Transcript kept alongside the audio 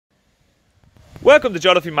Welcome to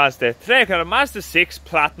Jolliffe Mazda. Today I've got a Mazda 6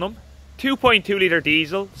 Platinum, 2.2 litre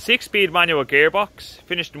diesel, 6-speed manual gearbox,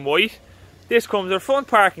 finished in white. This comes with front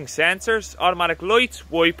parking sensors, automatic lights,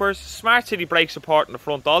 wipers, smart city brake support in the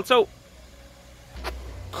front also.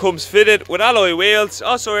 Comes fitted with alloy wheels.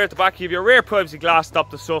 Also here at the back you have your rear privacy glass, stop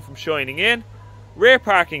the sun from shining in. Rear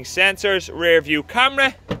parking sensors, rear view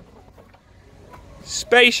camera.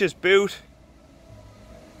 Spacious boot.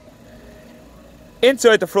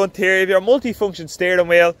 Inside the front here you have your multi-function steering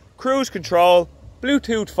wheel, cruise control,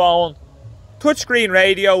 Bluetooth phone, touchscreen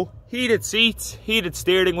radio, heated seats, heated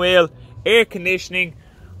steering wheel, air conditioning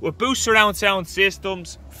with Boost surround sound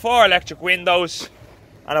systems, 4 electric windows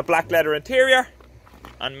and a black leather interior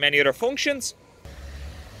and many other functions.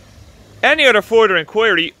 Any other further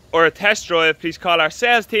inquiry or a test drive, please call our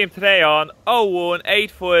sales team today on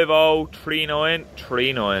 01850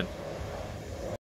 3939.